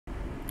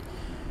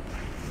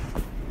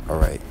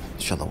Alright,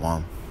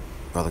 Shalom.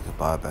 Brother,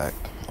 goodbye back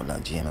on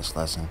that GMS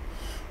lesson.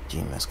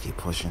 GMS, keep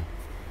pushing.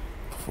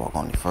 Before I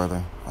go any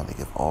further, I'd like to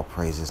give all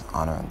praises,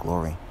 honor, and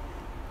glory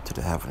to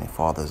the Heavenly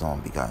Father's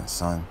own begotten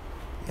Son,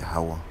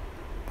 YAHAWAH,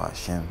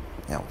 BAHASHAM,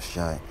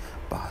 YAHAWASHI,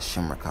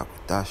 BAHASHAM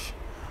Rakakutash.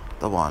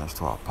 Double honors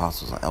to our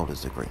apostles and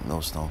elders, the great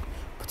millstone,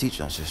 for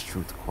teaching us His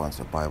truth according to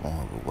the Bible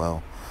and who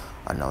well.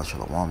 I know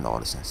Shalom to all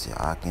the sincere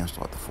Akims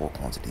throughout the four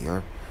corners of the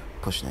earth,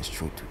 pushing His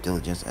truth through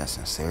diligence and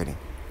sincerity.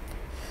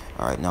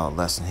 Alright, now a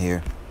lesson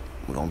here.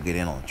 We're going to get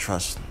in on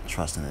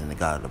trusting in the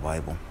God of the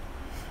Bible.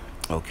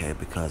 Okay,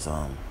 because,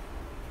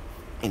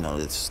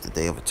 it's the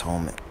Day of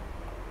Atonement.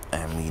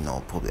 And we,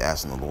 probably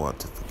asking the Lord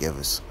to forgive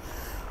us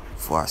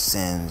for our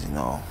sins,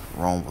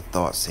 wrongful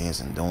thoughts,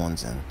 sayings, and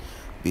doings, and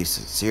be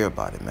sincere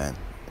about it, man.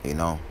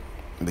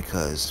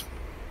 Because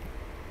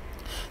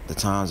the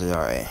times that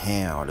are at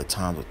hand are the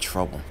times of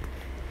trouble.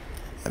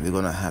 And we're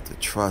going to have to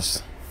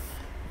trust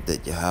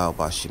that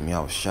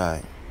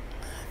YAHAWASHI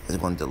is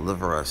going to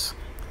deliver us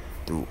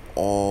through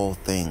all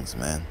things,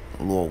 man.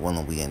 Lord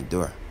willing, we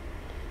endure.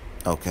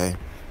 Okay?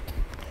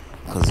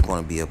 Because it's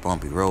going to be a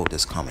bumpy road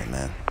that's coming,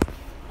 man.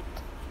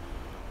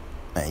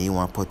 And you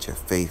want to put your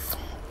faith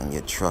and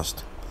your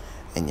trust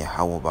in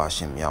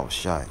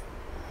YAHAWASHI.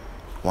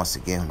 Once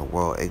again, the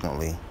world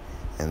ignorantly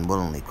and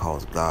willingly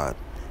calls God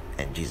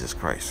and Jesus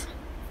Christ.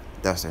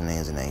 That's their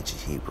names in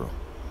ancient Hebrew.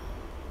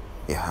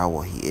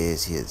 YAHAWAH, He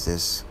is, He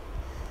exists.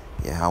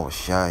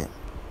 YAHAWASHI,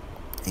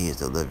 He is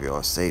the deliverer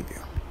or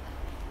Savior.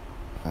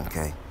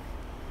 Okay?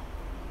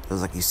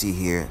 Just like you see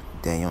here,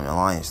 Daniel in the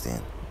lion's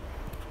den.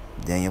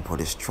 Daniel put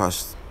his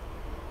trust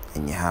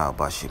in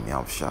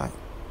YAHAWASHI.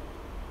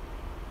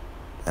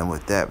 And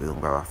with that, we're going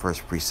to grab our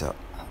first precept.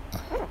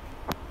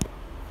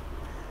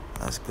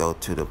 Let's go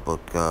to the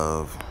book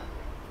of...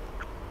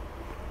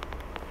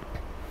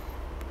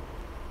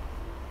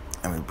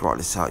 And we brought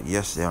this out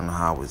yesterday on the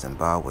highways and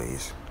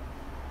byways.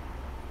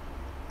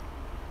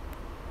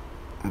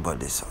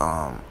 But it's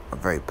a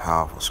very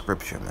powerful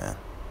scripture, man.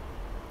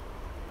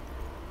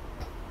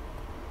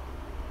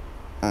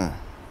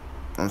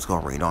 I'm just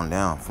going to read on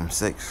down from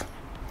 6.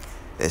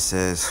 It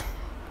says,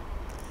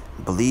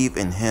 believe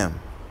in Him.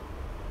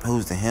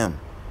 Who's the Him?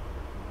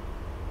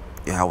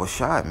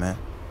 YAHAWASHI, man.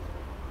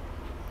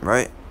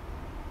 Right?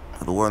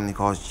 The word He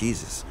calls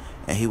Jesus.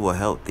 And He will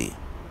help thee.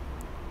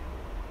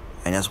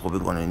 And that's what we're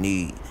going to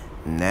need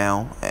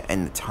now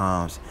and the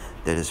times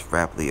that is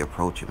rapidly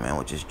approaching, man,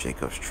 which is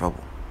Jacob's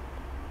trouble.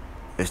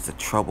 It's the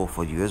trouble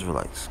for you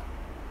Israelites.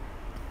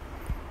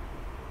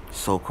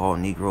 So-called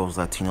Negroes,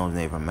 Latinos,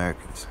 Native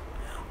Americans.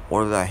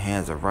 Order thy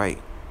hands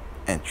aright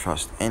and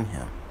trust in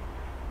Him.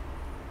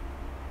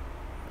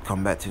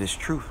 Come back to this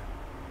truth.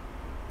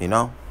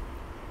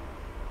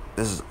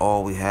 This is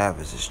all we have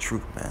is this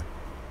truth, man.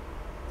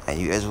 And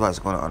you Israelites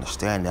are going to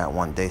understand that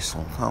one day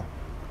soon come.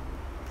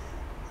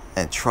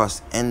 And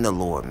trust in the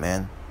Lord,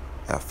 man.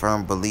 Have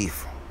firm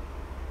belief.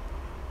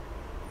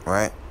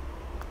 Right?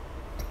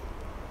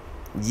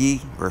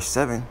 Ye, verse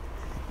 7,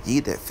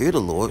 ye that fear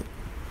the Lord,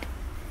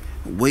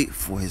 wait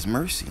for His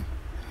mercy,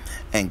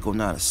 and go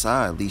not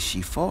aside, lest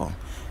ye fall.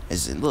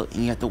 Look,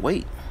 you have to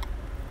wait.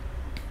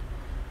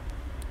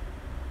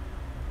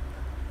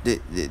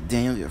 Did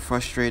Daniel get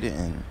frustrated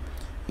and,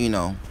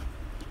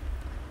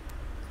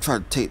 try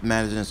to take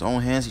matters in his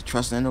own hands? He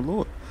trusted in the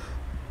Lord.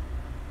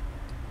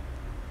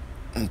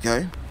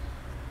 Okay?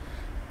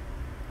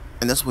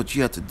 And that's what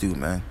you have to do,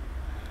 man.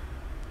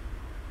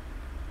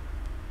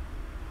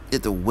 You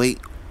have to wait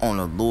on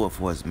the Lord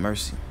for His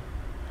mercy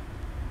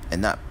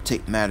and not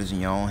take matters in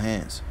your own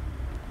hands.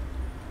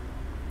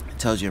 It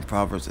tells you in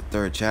Proverbs, the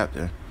 3rd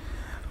chapter,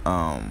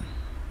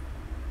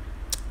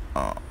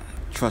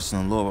 trust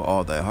in the Lord with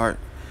all thy heart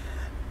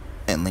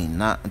and lean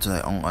not unto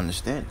thy own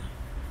understanding.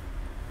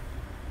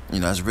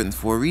 It's written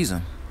for a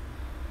reason.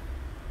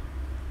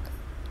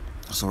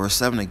 So verse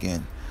 7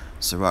 again,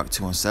 Sirach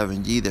 2 and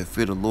 7, ye that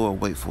fear the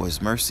Lord, wait for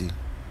His mercy,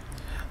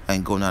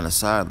 and go not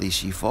aside,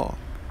 lest ye fall.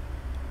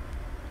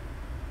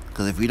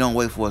 Because if you don't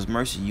wait for His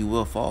mercy, you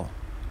will fall.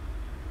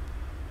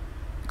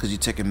 Because you're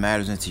taking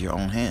matters into your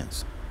own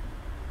hands.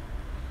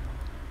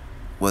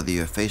 Whether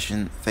you're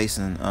facing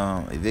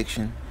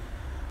eviction,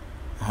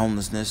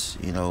 homelessness,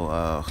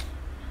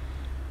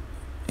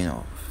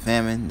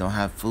 famine, don't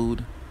have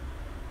food,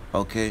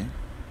 okay,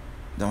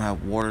 don't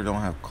have water,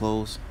 don't have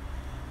clothes,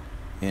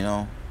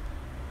 don't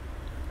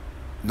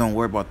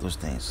worry about those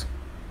things.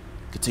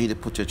 Continue to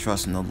put your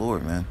trust in the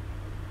Lord, man.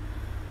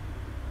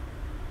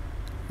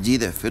 Ye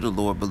that fear the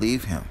Lord,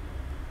 believe Him.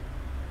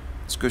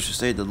 Scripture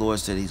said the Lord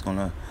said He's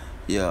gonna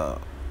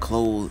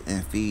clothe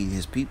and feed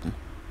His people.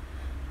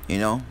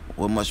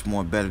 We're much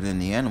more better than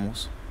the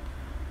animals.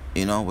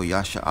 We're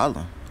Yasha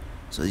Allah.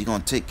 So He's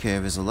gonna take care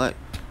of His elect.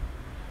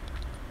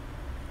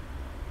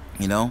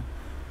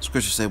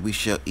 Scripture said we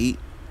shall eat,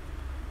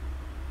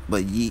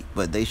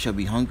 but they shall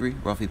be hungry,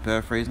 roughly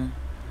paraphrasing.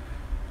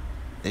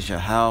 They shall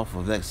howl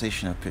for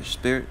vexation of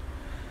spirit,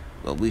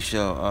 but we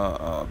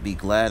shall be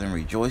glad and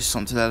rejoice,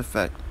 something to that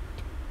effect.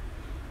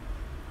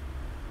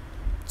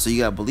 So you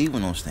gotta believe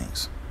in those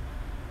things.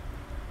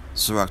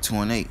 Sirach 2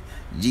 and 8.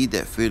 Ye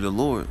that fear the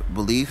Lord,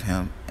 believe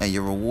him, and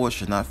your reward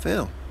should not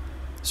fail.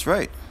 That's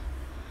right.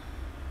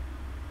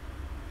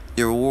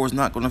 Your reward's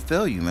not going to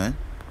fail you, man.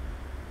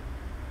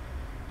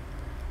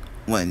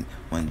 When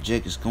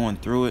Jake is going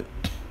through it,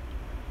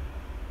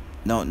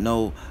 don't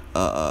know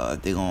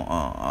if they're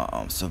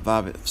gonna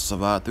survive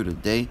through the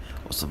day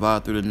or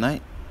survive through the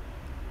night.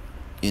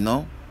 You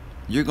know,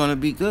 you're gonna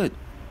be good.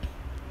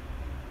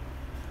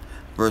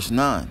 Verse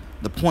 9.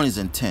 The point is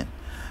intent.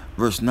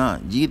 Verse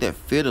 9. Ye that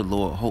fear the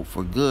Lord hope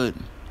for good,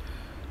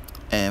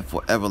 and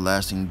for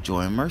everlasting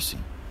joy and mercy.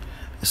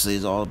 So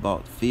it's all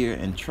about fear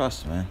and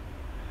trust, man.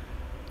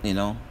 You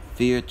know,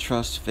 fear,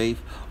 trust,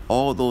 faith,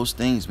 all those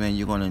things, man,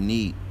 you're gonna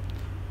need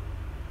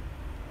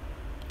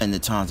in the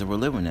times that we're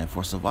living in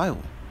for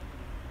survival,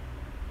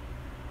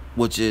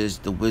 which is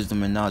the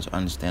wisdom and knowledge,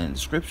 understanding the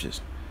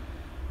scriptures.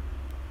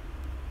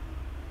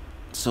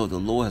 So the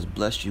Lord has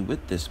blessed you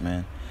with this,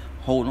 man.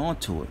 Hold on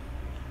to it,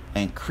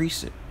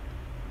 increase it.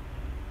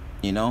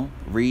 You know,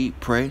 read,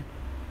 pray,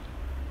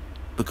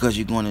 because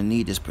you're going to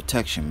need this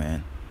protection,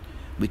 man.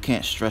 We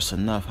can't stress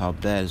enough how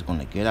bad it's going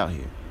to get out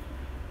here.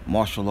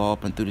 Martial law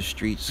up and through the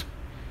streets,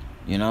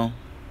 you know,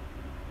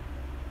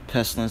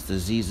 pestilence,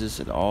 diseases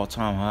at an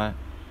all-time high.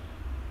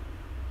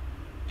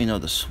 You know,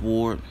 the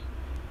sword,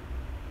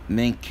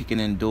 men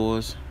kicking in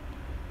doors,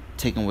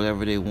 taking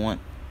whatever they want.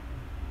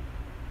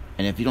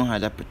 And if you don't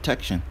have that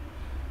protection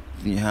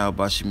from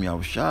YAHAWASHI,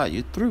 YAHAWASHI,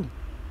 you're through.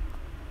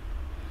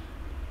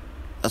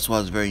 That's why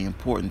it's very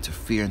important to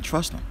fear and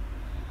trust him.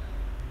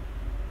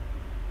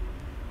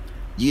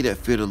 Ye that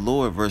fear the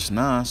Lord, verse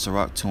 9,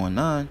 Sirach 2 and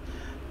 9,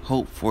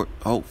 hope for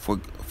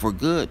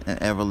good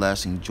and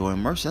everlasting joy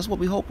and mercy. That's what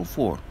we're hoping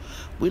for.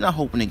 We're not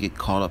hoping to get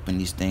caught up in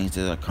these things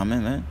that are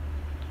coming, man.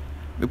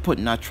 We're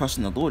putting our trust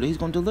in the Lord that he's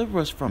going to deliver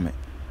us from it.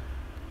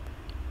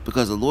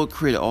 Because the Lord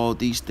created all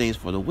these things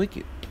for the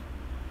wicked.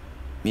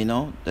 You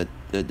know, the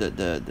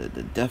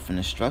death and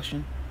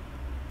destruction.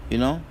 You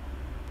know.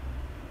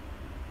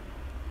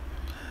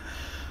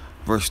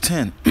 Verse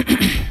 10.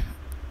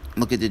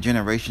 Look at the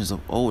generations of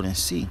old and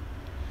see.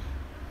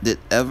 Did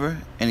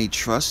ever any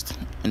trust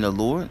in the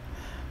Lord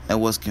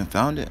and was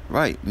confounded?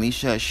 Right.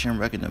 Meshach,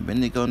 Shadrach, and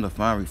Abednego in the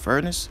fiery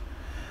furnace.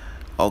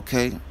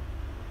 Okay.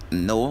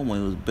 Noah when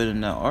he was building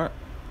that ark.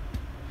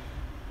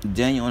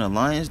 Daniel in the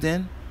lion's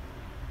den.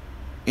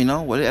 You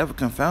know, were they ever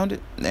confounded?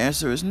 The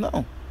answer is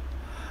no.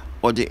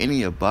 Or did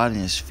any abide in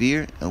his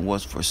fear and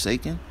was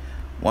forsaken?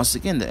 Once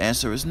again, the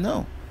answer is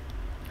no.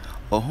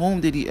 Or whom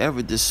did he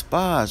ever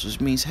despise,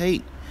 which means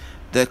hate,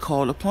 that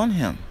called upon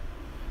him?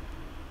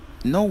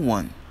 No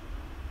one.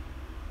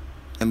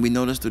 And we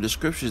notice through the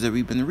scriptures that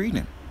we've been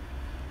reading.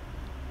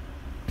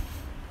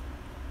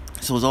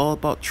 So it's all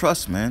about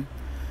trust, man.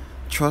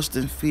 Trust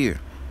and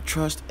fear.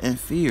 Trust and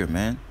fear,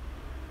 man.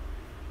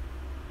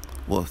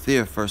 Well,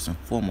 fear first and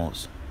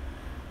foremost.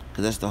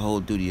 Because that's the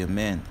whole duty of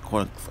man.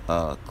 According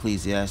to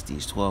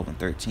Ecclesiastes 12 and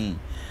 13.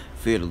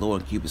 Fear the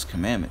Lord and keep his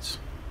commandments.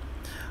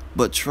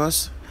 But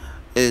trust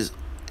is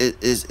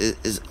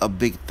a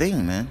big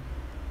thing, man.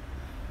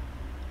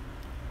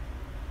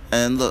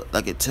 And look,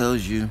 like it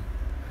tells you.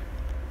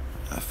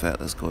 In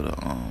fact, let's go to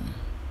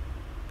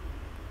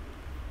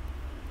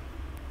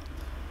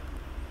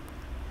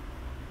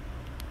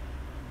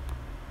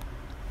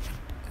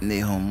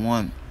Nahum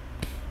 1.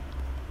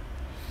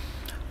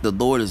 The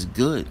Lord is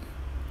good,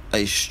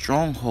 a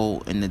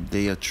stronghold in the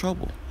day of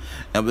trouble.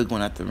 And we're going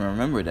to have to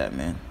remember that,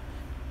 man.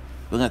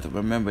 We're going to have to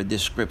remember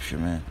this scripture,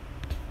 man.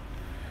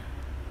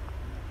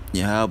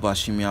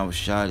 YAHAWASHI,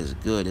 YAHAWASHI is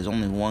good. There's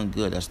only one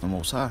good, that's the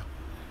Most High.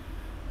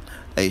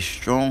 A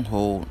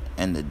stronghold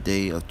in the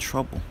day of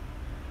trouble.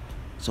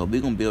 So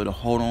we're going to be able to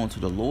hold on to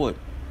the Lord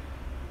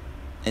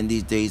in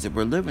these days that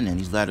we're living in,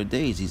 these latter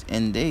days, these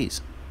end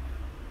days.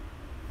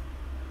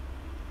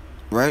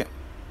 Right?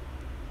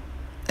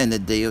 And the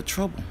day of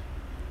trouble.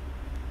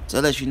 So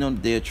that lets you know the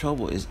day of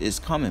trouble is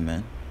coming,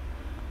 man.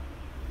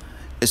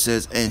 It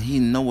says, and he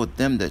knoweth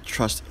them that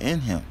trust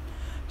in him.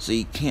 So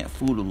you can't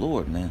fool the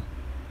Lord, man.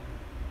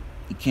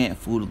 You can't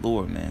fool the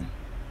Lord, man.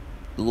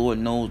 The Lord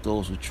knows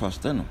those who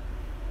trust in him.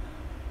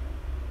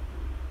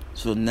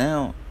 So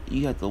now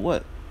you have to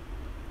what?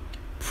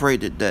 Pray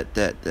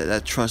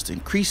that trust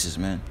increases,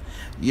 man.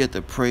 You have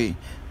to pray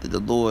that the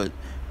Lord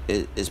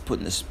is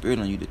putting the spirit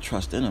on you to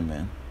trust in him,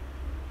 man.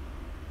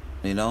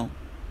 You know?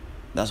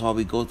 That's why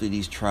we go through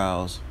these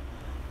trials,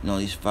 you know,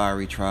 these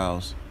fiery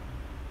trials.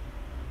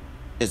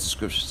 As the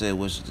scripture said,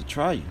 was to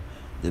try you,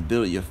 to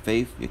build your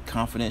faith, your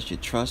confidence, your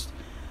trust,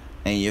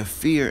 and your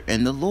fear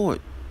in the Lord.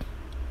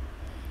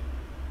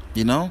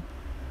 You know?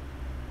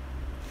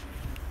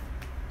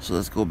 So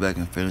let's go back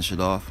and finish it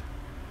off.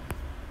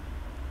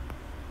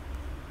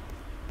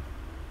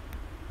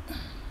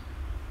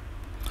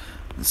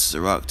 This is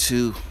Sirach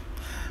 2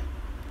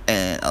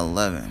 and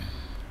 11.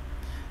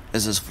 It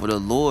says, for the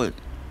Lord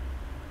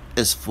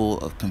is full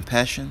of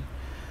compassion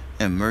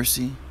and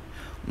mercy,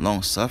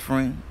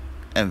 long-suffering,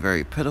 and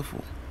very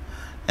pitiful,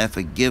 and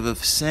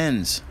forgiveth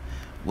sins,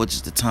 which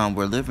is the time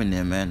we're living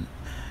in, man.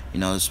 You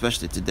know,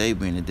 especially today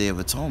being the Day of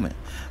Atonement.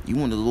 You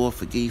want the Lord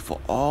forgive you for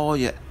all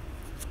your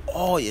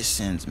all your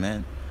sins,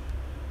 man.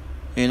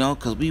 You know,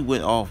 because we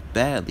went off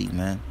badly,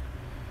 man.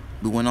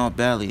 We went off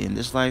badly in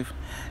this life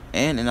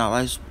and in our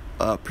lives,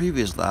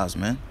 previous lives,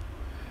 man.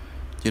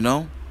 You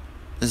know,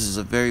 this is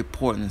a very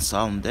important and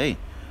solemn day.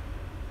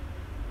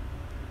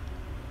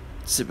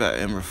 Sit back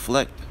and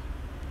reflect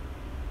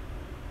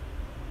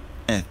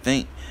and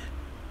think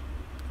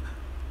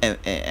and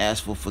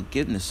ask for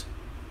forgiveness.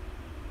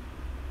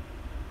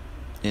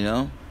 You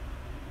know,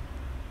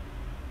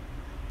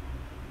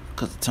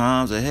 because the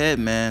times ahead,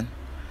 man.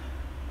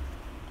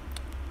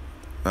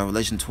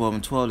 Revelation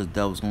 12:12, the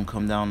devil's going to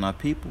come down on our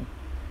people.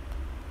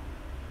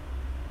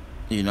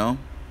 You know?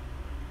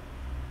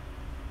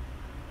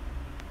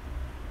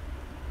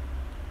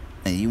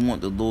 And you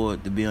want the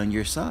Lord to be on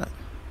your side.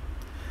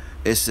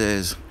 It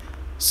says,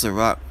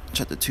 Sirach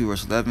chapter 2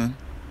 verse 11,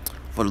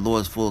 for the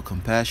Lord is full of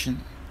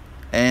compassion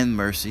and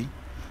mercy,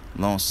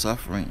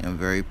 long-suffering and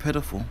very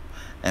pitiful,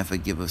 and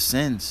forgiveth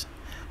sins,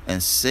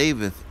 and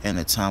saveth in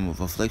a time of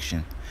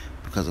affliction.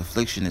 Because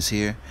affliction is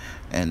here,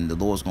 and the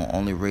Lord's going to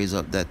only raise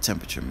up that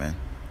temperature, man.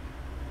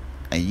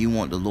 And you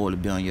want the Lord to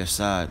be on your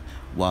side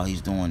while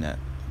he's doing that,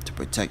 to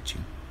protect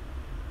you.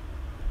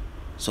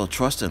 So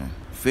trust in him.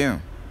 Fear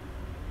him.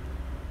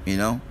 You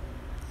know?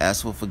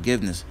 Ask for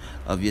forgiveness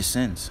of your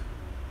sins.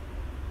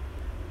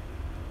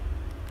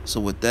 So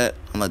with that,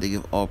 I'd like to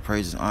give all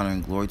praise and honor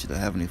and glory to the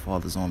Heavenly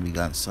Father's only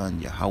begotten Son,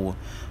 YAHAWAH,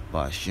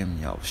 BAHASHAM,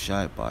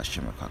 YAHAWASHI,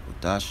 BAHASHAM,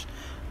 HaKakodash.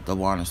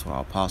 Double honors for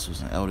our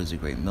apostles and elders, a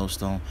great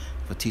millstone,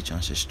 for teaching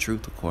us his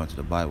truth according to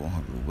the Bible and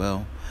humbly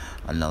well.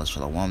 Another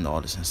shalom to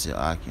all the sincere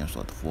Akims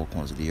throughout the four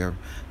corners of the earth,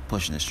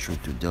 pushing this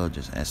truth through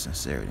diligence and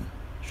sincerity.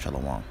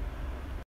 Shalom.